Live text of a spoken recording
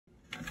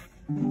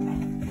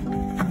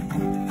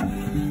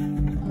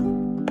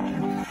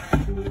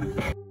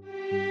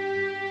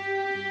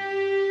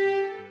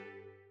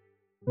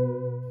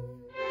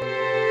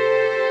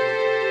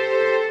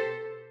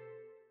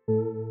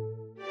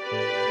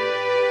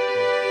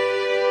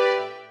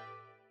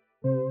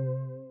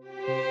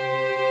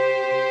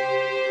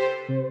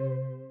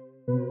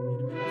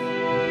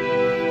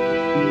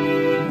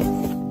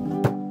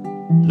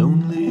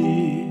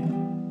Lonely.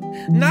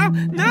 No,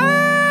 no!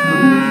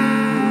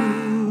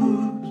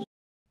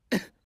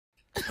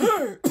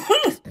 Hey!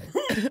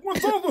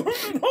 What's all the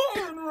hooting and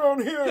hollering around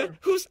here?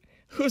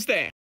 Who's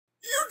there?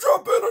 You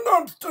drop in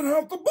unannounced and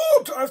have the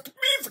ball to ask me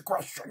the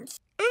questions.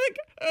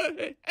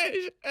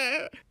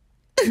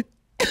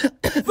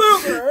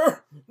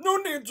 There! No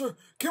need to.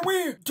 Can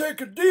we take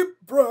a deep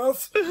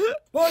breath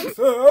like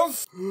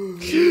this?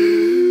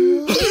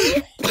 No,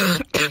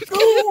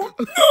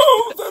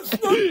 that's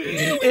not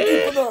nearly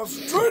deep enough.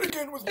 Try it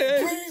again with me,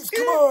 please.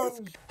 Come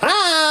on.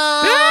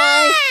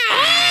 Hi!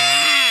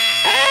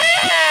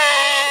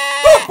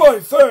 Not my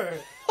thing.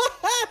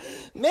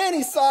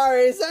 Many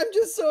sorries. I'm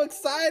just so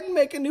excited to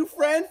make a new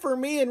friend for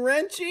me and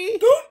Wrenchy.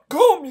 Don't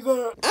call me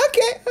that.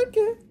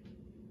 Okay.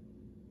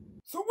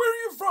 So where are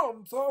you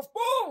from,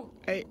 softball?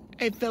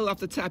 I fell off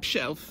the top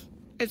shelf.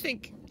 I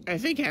think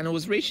Hannah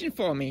was reaching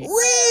for me.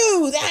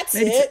 Roo, that's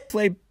Maybe to it.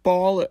 play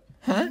ball,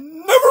 huh?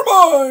 Never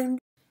mind.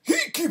 He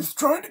keeps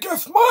trying to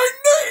guess my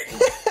name.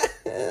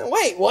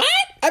 Wait, what?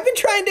 I've been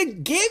trying to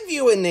give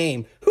you a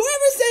name.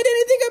 Whoever said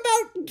anything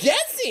about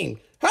guessing?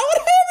 How would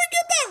I ever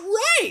get that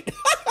right?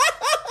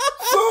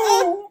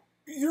 So,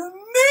 you're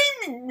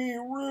naming me,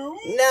 Roo?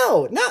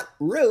 No, not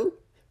Roo.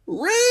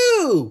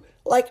 Roo,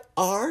 like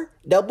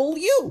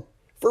R-W.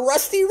 For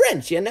Rusty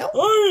Wrench, you know?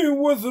 I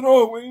wasn't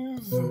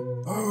always a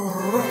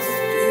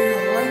rusty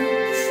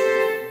wrench.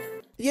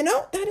 You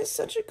know, that is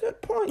such a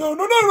good point. No.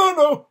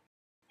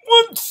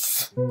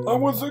 Once I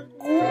was a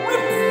gripping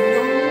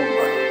young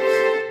wrench.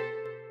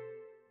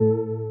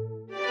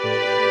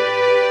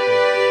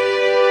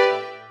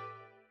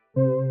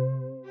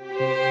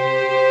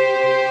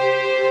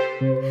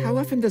 How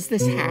often does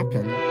this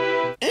happen?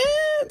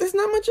 There's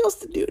not much else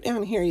to do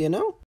down here, you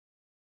know?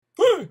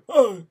 Hey.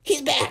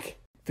 He's back.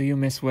 Do you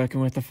miss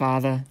working with the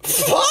father?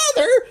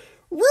 Father?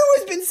 Roo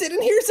has been sitting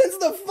here since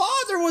the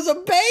father was a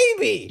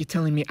baby. You're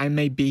telling me I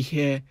may be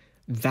here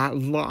that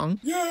long?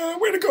 Yeah,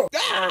 way to go.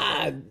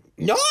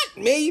 Not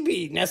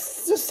maybe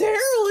necessarily.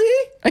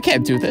 I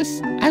can't do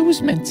this. I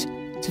was meant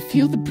to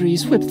feel the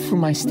breeze whip through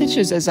my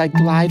stitches as I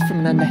glide from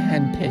an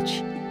underhand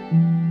pitch.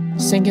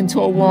 Sink into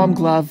a warm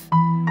glove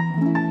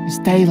as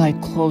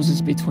daylight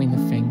closes between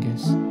the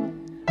fingers.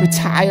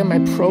 Retire my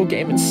pro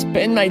game and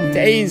spend my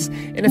days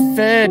in a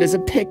third as a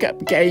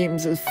pickup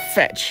games of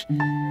fetch.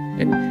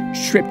 And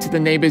trip to the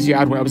neighbor's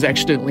yard where I was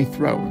accidentally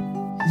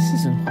thrown. This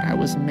isn't what I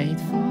was made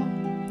for.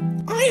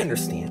 I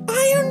understand.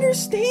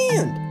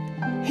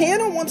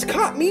 Hannah once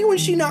caught me when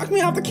she knocked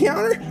me off the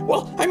counter.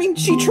 Well, I mean,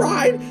 she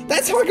tried.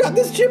 That's how I got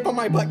this chip on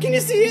my butt. Can you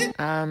see it?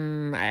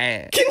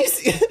 Can you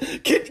see?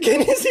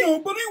 Can you see?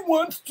 Nobody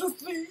wants to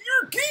see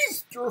your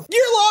keister.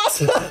 You're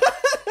lost.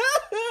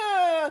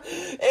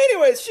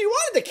 Anyways, she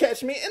wanted to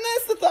catch me, and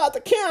that's the thought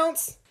that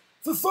counts.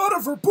 The thought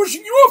of her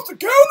pushing you off the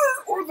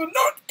counter or the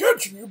not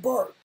catching you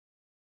part?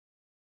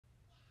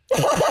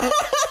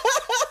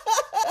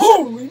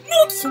 Holy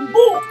nuts and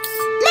bolts!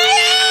 My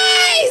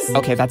eyes!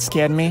 Okay, that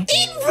scared me.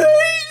 Invasion!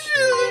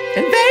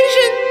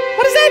 Invasion?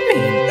 What does that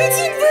mean? It's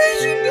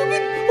invasion of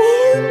an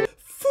armed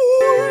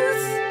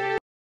force!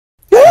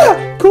 Ah!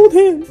 Cold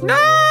hands! No!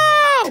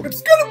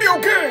 It's gonna be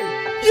okay!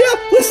 Yeah,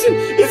 listen,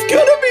 it's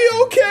gonna be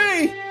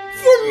okay!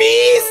 For me,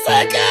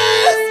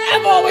 suckers!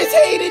 I've always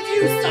hated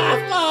you,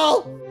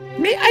 softball!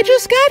 Me, I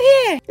just got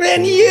here.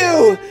 And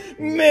you!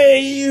 May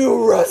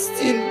you rust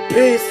in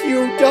peace,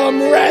 you dumb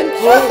wrench!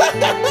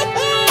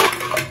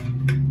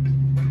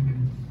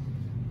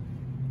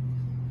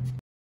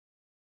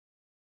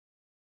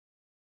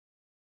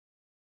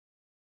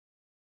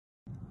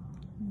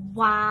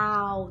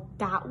 Wow,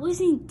 that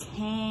was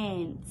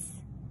intense.